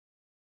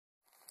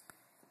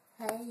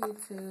Hey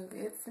YouTube,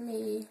 it's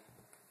me,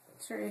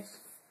 Trish.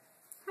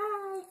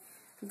 Hi!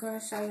 I'm going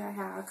to show y'all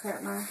how I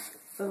cut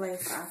the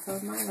lace off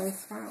of my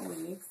lace front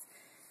wigs.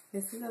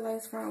 This is a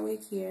lace front wig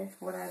here.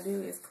 What I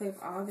do is clip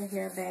all the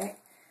hair back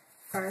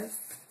first,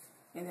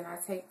 and then I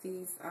take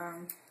these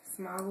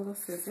small little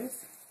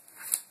scissors,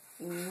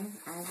 and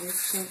I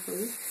just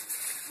simply,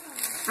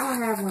 I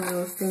don't have one of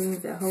those things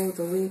that holds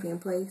the wig in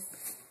place,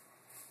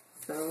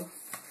 so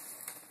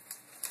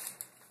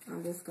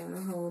I'm just going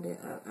to hold it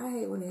up. I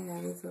hate when they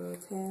have these little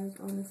tabs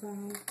on the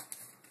side.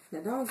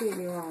 Now, don't get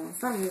me wrong.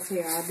 Some of this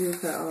hair I do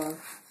cut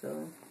off,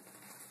 so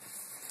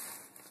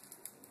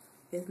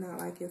it's not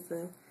like it's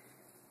a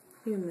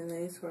human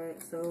lace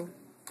front, so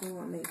I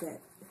won't make that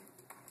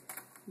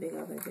big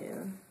of a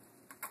deal.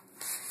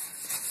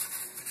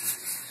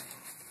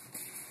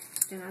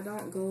 And I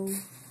don't go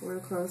real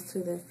close to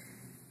the,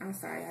 I'm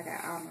sorry, I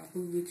got all my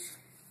boobage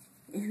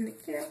in the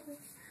camera.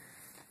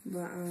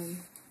 But,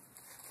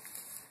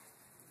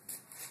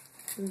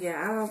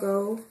 yeah, I don't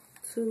go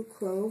too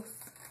close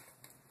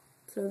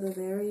to the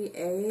very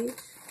edge,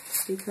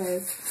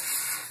 because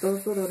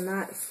those little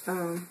knots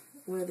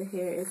where the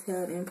hair is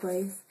held in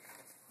place,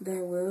 they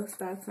will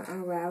start to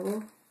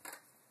unravel.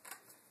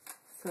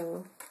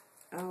 So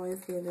I always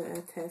give it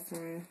a test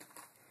run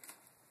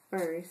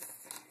first,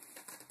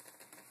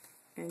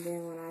 and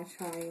then when I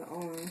try it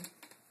on,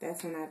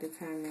 that's when I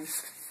determine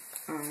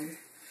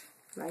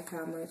like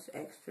how much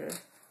extra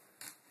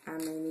I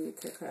may need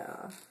to cut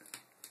off.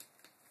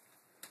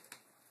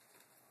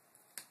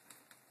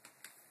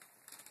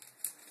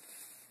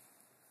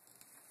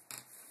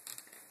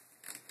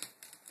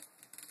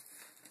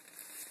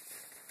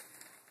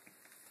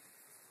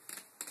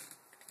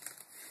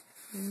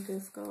 And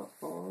just go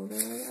all the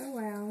way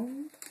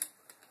around.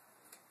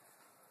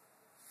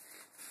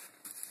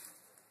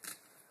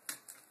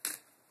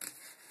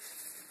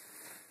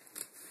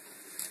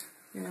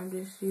 And I'm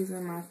just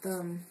using my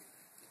thumb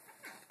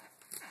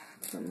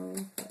to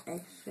move the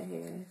extra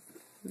hairs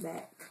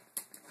back,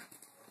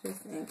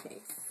 just in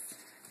case.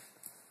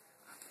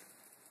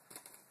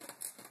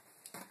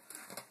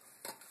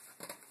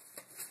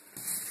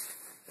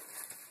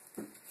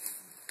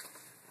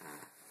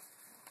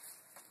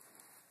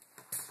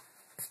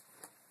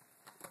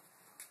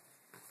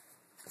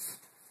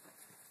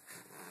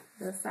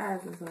 The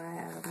sides is where I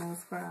have the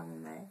most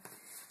problem at.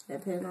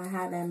 Depending on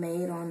how they're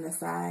made on the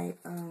side,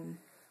 you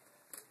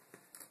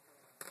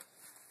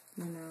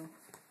know,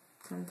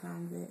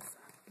 sometimes it's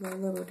a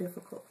little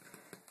difficult.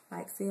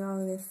 Like, see all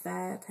of this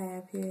side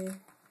tab here?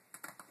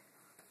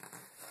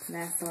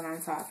 That's what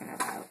I'm talking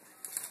about.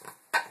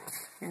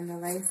 And the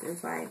lace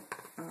is like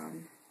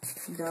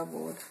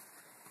doubled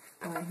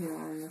right here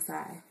on the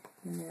side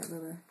in that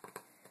little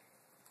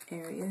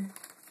area.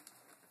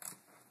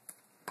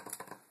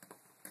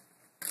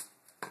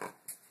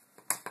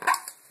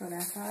 So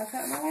that's how I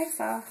cut my lace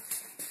off.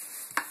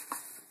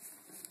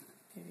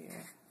 Give you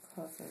a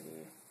closer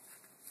view.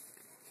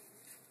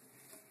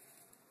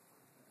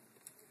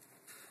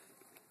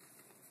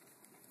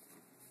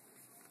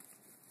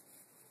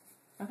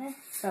 Okay,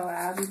 so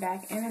I'll be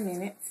back in a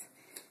minute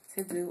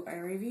to do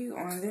a review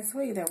on this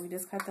wig that we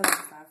just cut the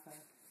lace off of.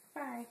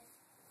 Bye.